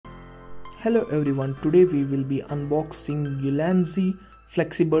Hello everyone, today we will be unboxing Ulanzi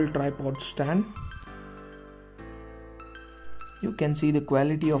flexible tripod stand. You can see the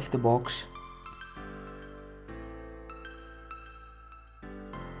quality of the box.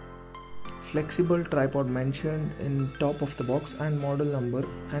 Flexible tripod mentioned in top of the box and model number,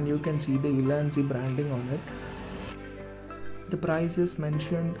 and you can see the Ulanzi branding on it. The price is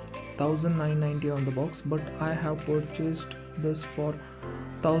mentioned 1990 on the box, but I have purchased this for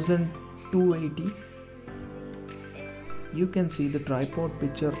 1280. You can see the tripod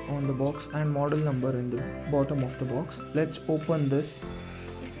picture on the box and model number in the bottom of the box. Let's open this.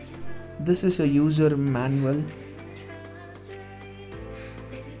 This is a user manual.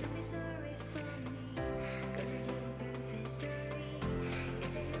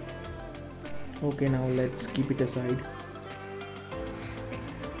 Okay, now let's keep it aside.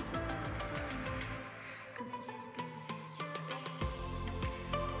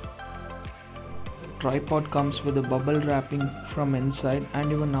 Tripod comes with a bubble wrapping from inside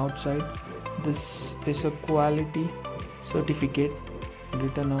and even outside. This is a quality certificate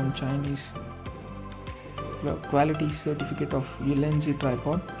written on Chinese. Quality certificate of Ulanzi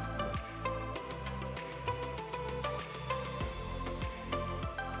tripod.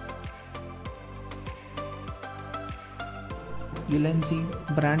 Ulanzi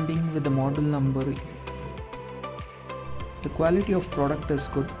branding with the model number. The quality of product is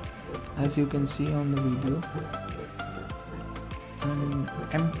good, as you can see on the video, and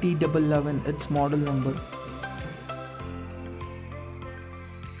MT-11 its model number.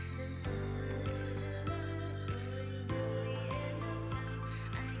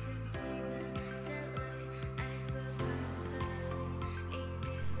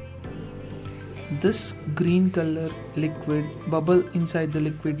 This green color liquid bubble inside the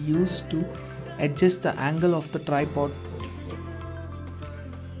liquid used to adjust the angle of the tripod.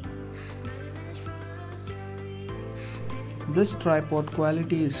 This tripod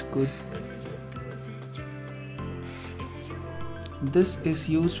quality is good. This is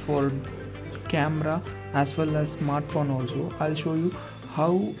used for camera as well as smartphone also. I'll show you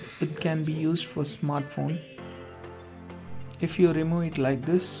how it can be used for smartphone. If you remove it like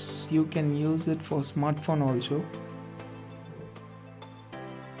this, you can use it for smartphone also.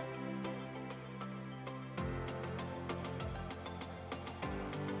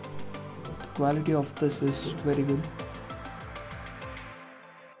 The quality of this is very good.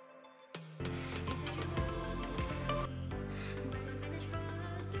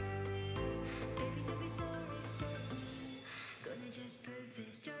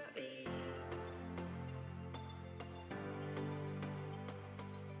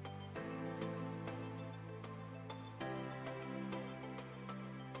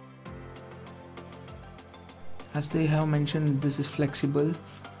 As they have mentioned, this is flexible.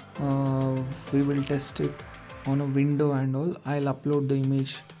 We will test it on a window and all. I'll upload the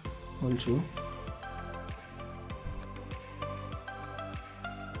image also.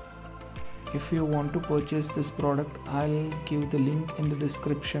 If you want to purchase this product, I'll give the link in the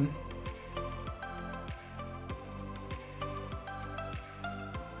description.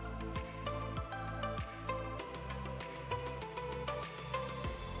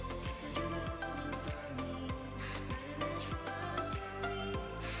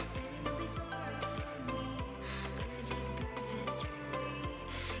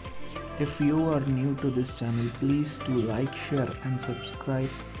 If you are new to this channel, please do like, share and subscribe.